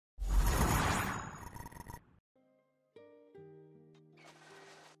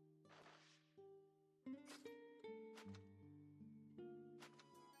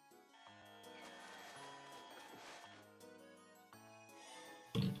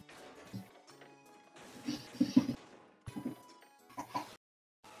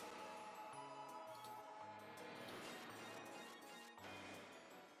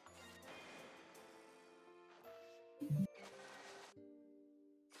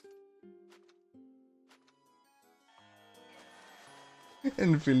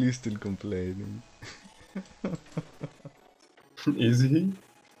And Phil is still complaining. Is he?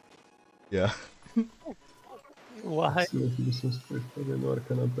 Yeah. Why?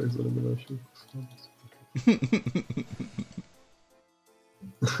 Arcana packs elimination.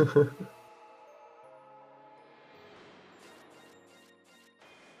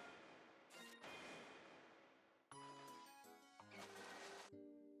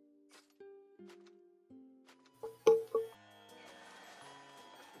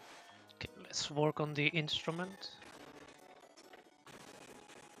 Okay, let's work on the instrument.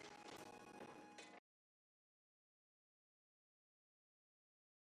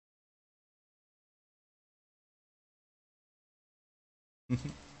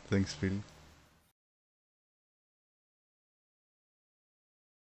 Thanks, Phil.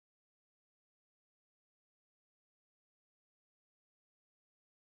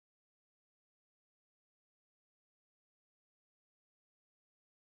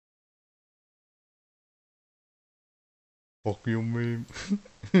 Fuck you, meme.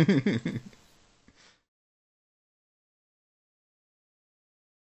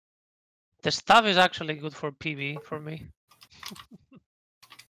 The staff is actually good for PB for me.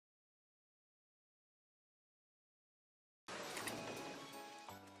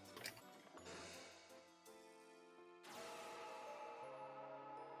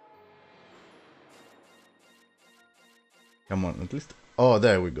 Come on, at least. Oh,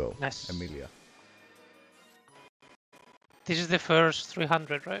 there we go. Nice. Emilia. This is the first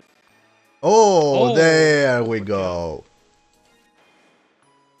 300, right? Oh, there we go.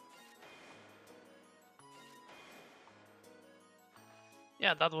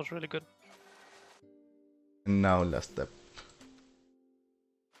 Yeah, that was really good. And now last step.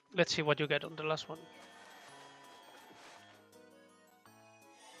 Let's see what you get on the last one.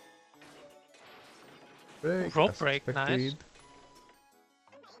 Break, Rope as break, nice. expected.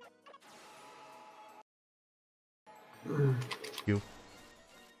 You.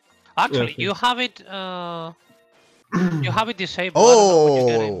 Actually, Yeah, you have it. You have it disabled. I don't know what you're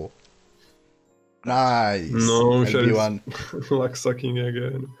getting. Oh, nice. No, LB1. luck sucking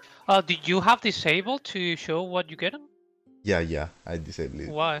again. Did you have disabled to show what you get? Yeah, I disabled it.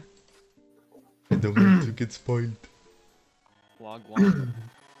 Why? I don't want to get spoiled. Log 1.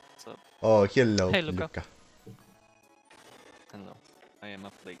 What's up? Oh, hello, Hey, Luca. Luca. Hello. I am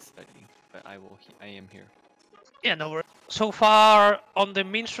up late studying, but I am here. Yeah, no worries. So far on the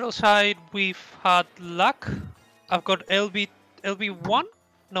minstrel side, we've had luck. I've got LB1?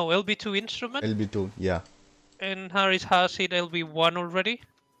 No, LB2 instrument. LB2, yeah. And Harris has it LB1 already.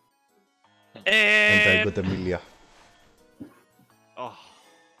 And I And got Emilia. Oh,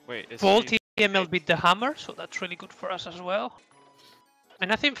 wait. Is both she... TML beat the hammer, so that's really good for us as well.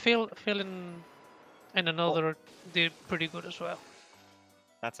 And I think Phil and another did pretty good as well.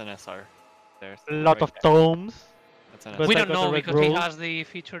 That's an SR. There's A lot right of there. tomes. That's an But We SR. I don't got the know red because he roll. has the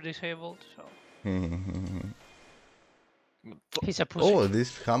feature disabled, so Oh, he's a pussy.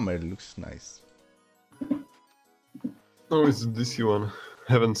 this hammer looks nice. Oh, it's the DC one.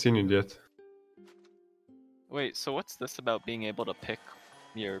 Haven't seen it yet. Wait, so what's this about being able to pick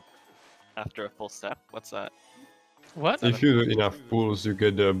your after a full step? What's that? What? If you do enough pulls, you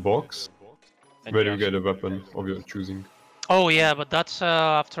get a box And where you get a weapon of your choosing. Oh yeah, but that's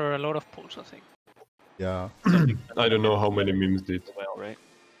after a lot of pulls, I think. Yeah. I don't know how many memes did. Well, right?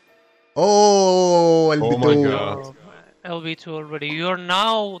 Oh, LB2. Oh my god. LB2 already. You're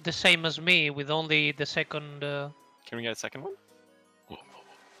now the same as me with only the second. Can we get a second one?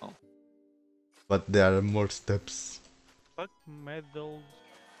 But there are more steps. Fuck medals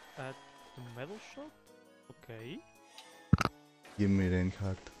at the medal shop? Okay. Give me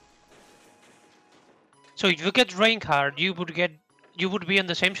Reinhard. So if you get Reinhard, you would be in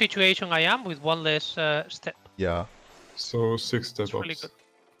the same situation I am with one less step. Yeah. So 6 step It's really ups. good.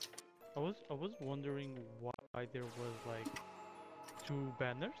 I was wondering why there was like 2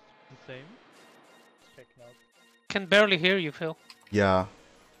 banners the same. Checking out. Can barely hear you, Phil. Yeah.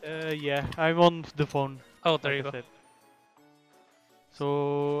 Yeah, I'm on the phone. Oh, there like you I go. said.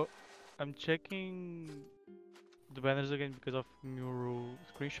 So I'm checking the banners again because of mural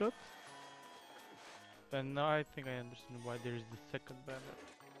screenshots. And now I think I understand why there is the second banner.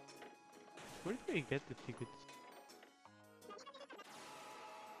 Where do I get the tickets?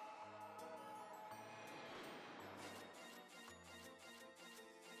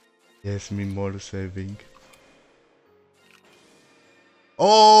 Yes, me more saving.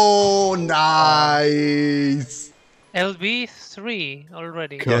 Oh, nice! LB3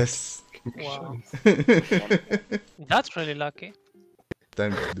 already. Yes. Wow. That's really lucky.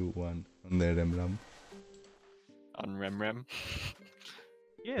 Time to do one on the Remram. On Rem.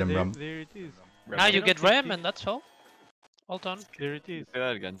 Yeah, Rem there, Ram. there it is. Now you cannot get obtain Rem, and that's all. All done. There it is. Say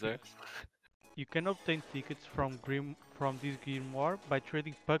that again, sir. You can obtain tickets from this grimoire by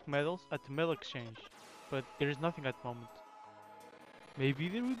trading pug medals at the medal exchange, but there is nothing at the moment. Maybe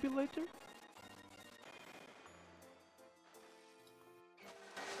there will be later.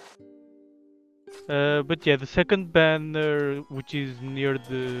 But yeah, the second banner, which is near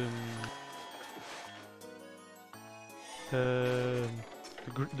the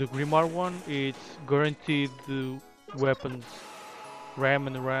grimoire one, it's guaranteed the weapons, ram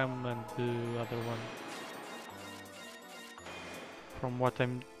and the other one. From what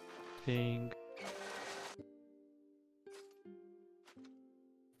I'm seeing.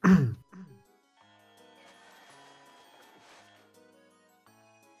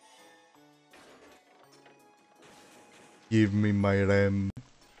 Give me my RAM.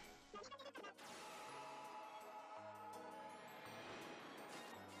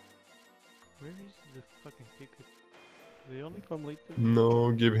 Where is the fucking ticket? They only come later.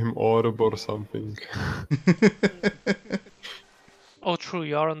 No, give him orb or something. Oh, true,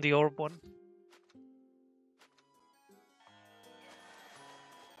 you are on the orb one.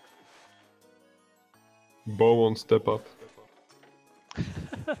 Bo won't step up.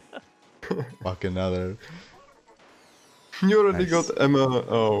 Fuck another. You already Nice. got Emma.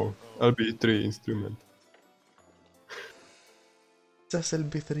 Oh, LB3 instrument. Just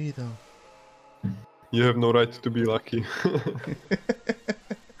LB3 though. You have no right to be lucky.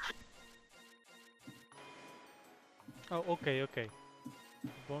 Oh, okay, okay.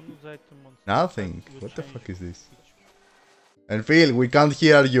 Bonus item on Nothing. will What the change fuck is this? each- And Phil, we can't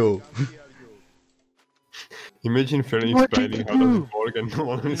hear you. Imagine Phil What did explaining you how does do? it work and no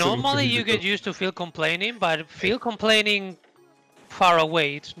one listening to Normally him you get because- used to Phil complaining, but Phil complaining far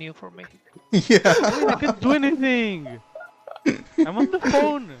away, it's new for me. Yeah. I can't do anything! I'm on the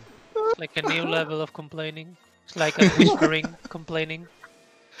phone! It's like a new level of complaining. It's like a whispering complaining.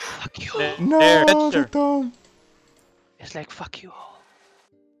 Fuck you all. No, There. the Tom. It's like fuck you all.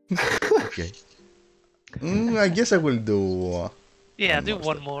 Okay. I guess I will do. Yeah, One do more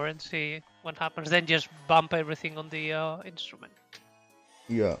one step. more and see what happens. Then just bump everything on the instrument.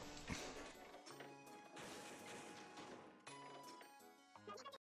 Yeah.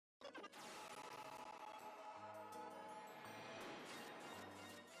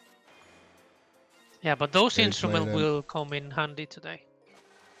 Yeah, but those There's my instruments lamp. will come in handy today.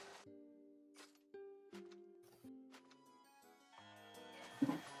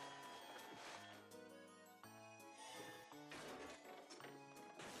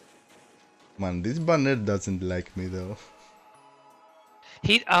 Man, this banner doesn't like me though.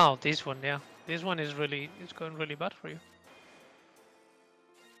 Oh, this one, yeah. This one is really, it's going really bad for you.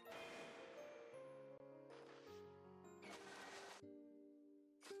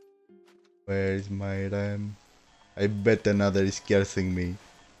 Where is my RAM? I bet another is cursing me.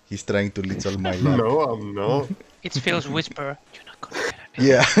 He's trying to leech all my luck. No, I'm not. It's Phil's whisper. You're not gonna get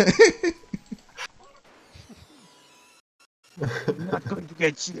anything. Yeah. Not going to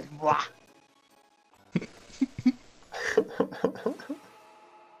get you.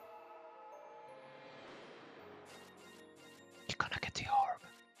 You're gonna get the orb.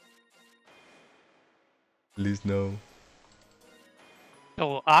 Please no.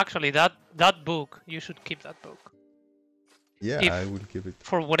 Oh, actually, that book, you should keep that book. Yeah, If- I will keep it.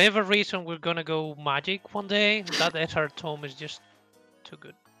 For whatever reason, we're gonna go magic one day. That SR tome is just too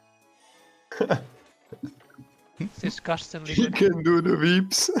good. It's disgustingly He good. can do the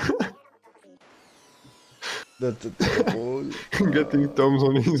weeps. That's a terrible. Getting toms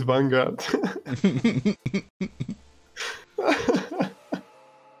on his vanguard.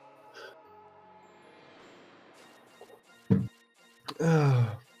 Come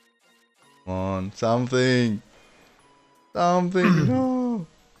on, something. Something, no.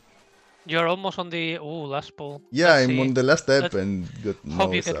 You're almost on the last ball. Yeah, Let's I'm see. on the last step Let's and got Hope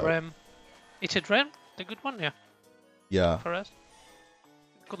no you get sub. Rem. Is it Rem? The good one? Yeah, Yeah, for us.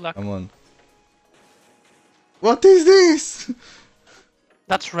 Good luck. come on. What is this?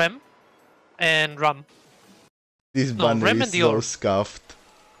 That's Rem and Ram. This No, banner Rem is and the so orb. scuffed.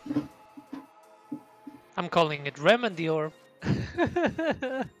 I'm calling it Rem and the orb.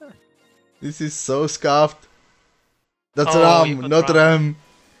 This is so scuffed. That's Oh, you Ram, got not Ram. Ram.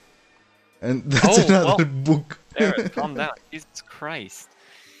 And that's Oh, another well. book. Barrett, calm down. Jesus Christ.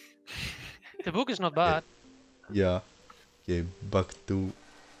 The book is not bad. Yeah. Okay, back to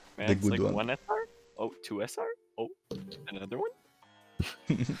Man, The it's good like one. 1 SR? Oh, 2 SR? Oh, another one?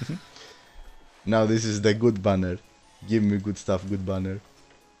 now this is the good banner. Give me good stuff, good banner.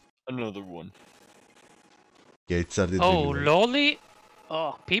 Another one. Okay, it started Oh, really well. Lolly.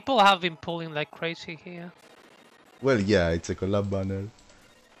 Oh, people have been pulling like crazy here. Well, yeah, it's a collab banner.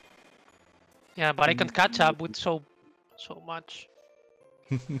 Yeah, but I can catch up with so much.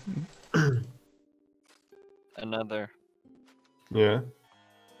 Another. Yeah.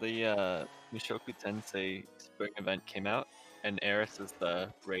 The Mushoku Tensei spring event came out, and Eris is the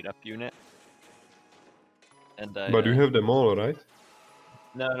rate up unit. And But you have them all, right?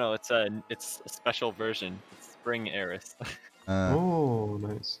 no, it's a special version. It's Spring Eris, Oh,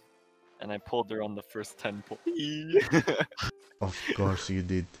 nice. and I pulled her on the first 10 pull. Of course you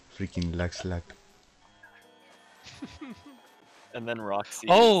did. Freaking slack. And then Roxy.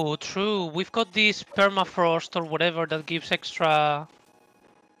 Oh, true. We've got this permafrost or whatever that gives extra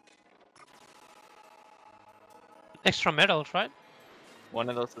medals, right? One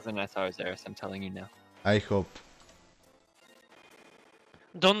of those is an SR's Eris, I'm telling you now. I hope.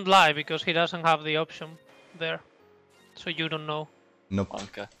 Don't lie, because he doesn't have the option there, so you don't know. Nope.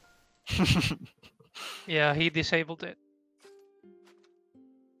 Anka. Yeah, he disabled it.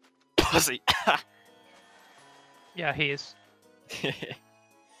 Pussy. Yeah, he is.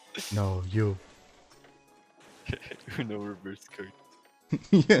 No, you. No reverse card.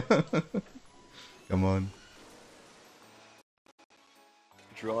 Yeah. Come on.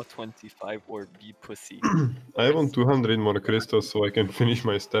 Draw 25 or be pussy. I want 200 more crystals so I can finish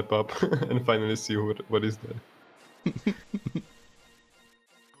my step up and finally see what is there.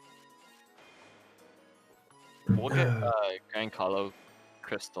 We'll get Gran Colosseum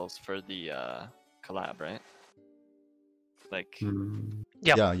crystals for the collab, right? Like, Hmm.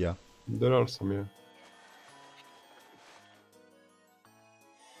 Yep. Yeah. There are some, yeah.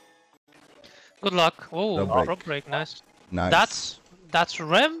 Good luck. Oh, Drop break. drop break, nice. Nice. That's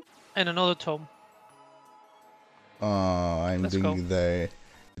Rem and another tome. I'm Let's doing the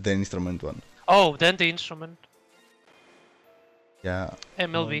instrument one. Oh, then the instrument. Yeah.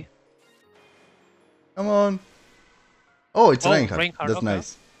 MLB. Come on. Oh, it's Oh, Reinhard. Reinhard, That's okay.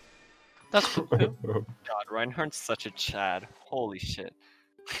 nice. That's good too. God, Reinhardt's such a Chad. Holy shit.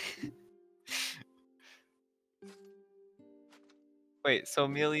 Wait, so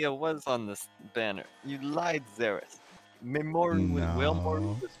Emilia was on this banner. You lied, Zeris. Memoru with Wilmoru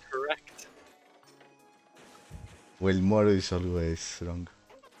No. was correct. Well, more is always wrong.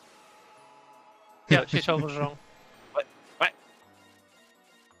 Yeah, she's always wrong. What?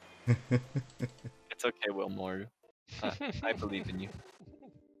 It's okay, Wilmoru. I believe in you.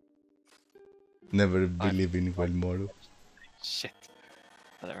 Never believe in Wellmore. Shit.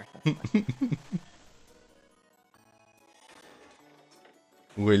 Whatever. That's fine.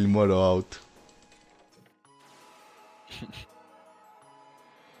 Wellmore out.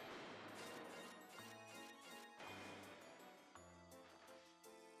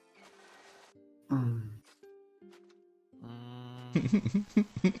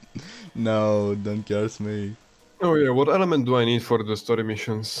 No, don't curse me. Oh yeah, what element do I need for the story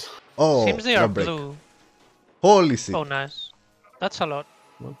missions? Oh, Seems they are drop break. blue. Holy shit. Oh, nice. That's a lot.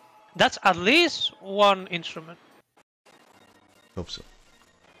 What? That's at least one instrument. Hope so.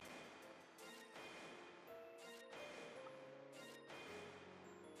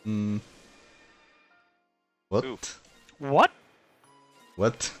 What? Oof. What?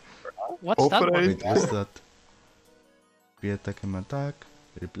 What? What's that one? Operate. Wait, what's that? Pre-attack and attack.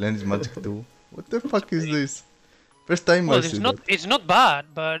 Replenish magic 2. What the fuck is this? First time I Well, see it's not. that. It's not bad,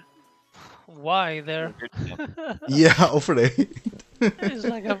 but why there? Yeah, afraid. It's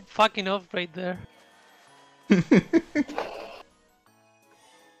like a fucking upgrade there.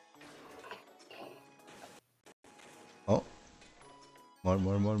 Oh.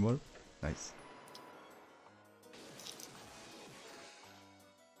 More. Nice.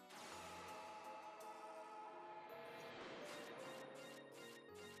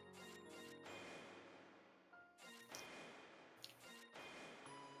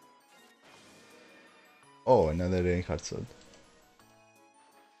 Oh, another Reinhard sword.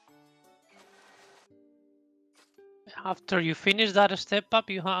 After you finish that step up,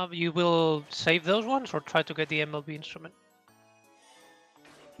 you will save those ones or try to get the MLB instrument.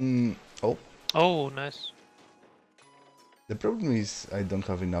 Oh, Oh, nice. the problem is I don't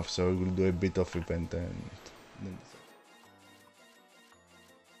have enough, so I will do a bit of event and then.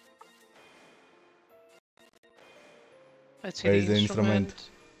 Let's see Where the is the instrument? instrument.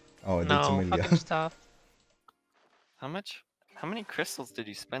 Oh, that's No, Emilia. fucking stuff. How many crystals did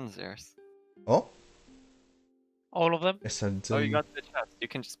you spend, Zeris? Oh, All of them. Oh, you got the chest. You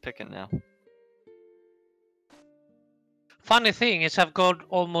can just pick it now. Funny thing is, I've got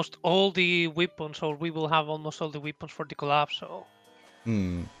almost all the weapons, or we will have almost all the weapons for the collab. So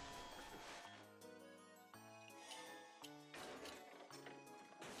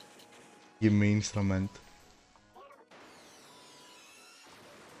Give me instrument.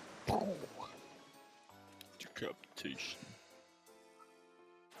 Decapitation.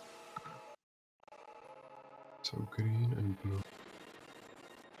 So green and blue.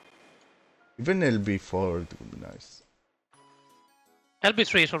 Even LB4 it would be nice.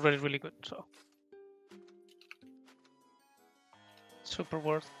 LB3 is already really good, so. Super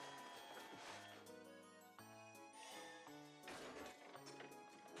worth.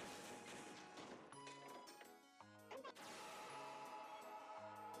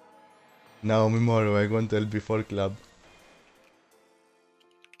 Now tomorrow I want LB4 club.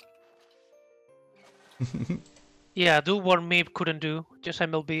 Yeah, do what Meep couldn't do. Just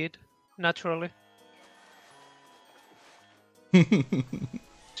MLB it, naturally.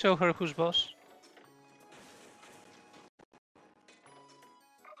 Show her who's boss.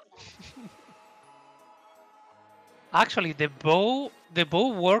 Actually, the bow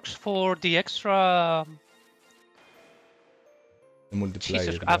works for the extra. The multiplier.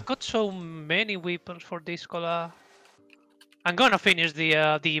 Jesus, yeah. I've got so many weapons for this collab. I'm gonna finish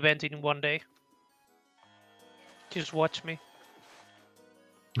the event in one day. Just watch me.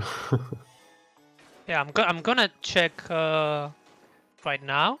 Yeah, I'm gonna check right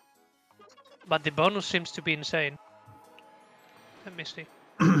now, but the bonus seems to be insane. Let me see.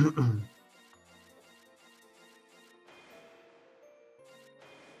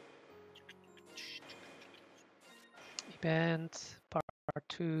 Event part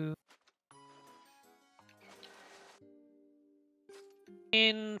 2.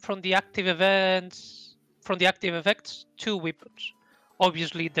 From the active events, from the active effects, 2 weapons.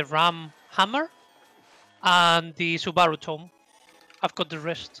 Obviously the Ram hammer and the Subaru tome. I've got the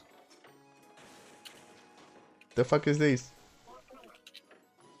rest. The fuck is this?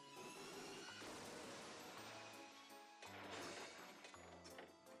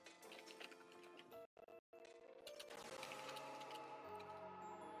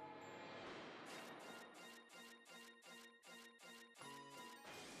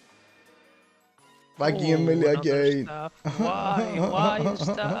 Fucking Oh, Emilia another again. staff. Why? Why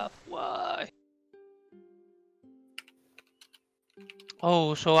staff? Why?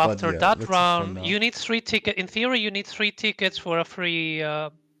 Oh, so But after yeah, that that's it for round, now. you need 3 tickets. In theory, you need 3 tickets for a free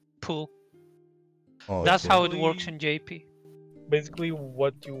pool. Oh, That's okay. how it works in JP. Basically,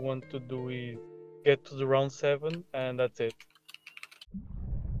 what you want to do is get to the round 7, and that's it.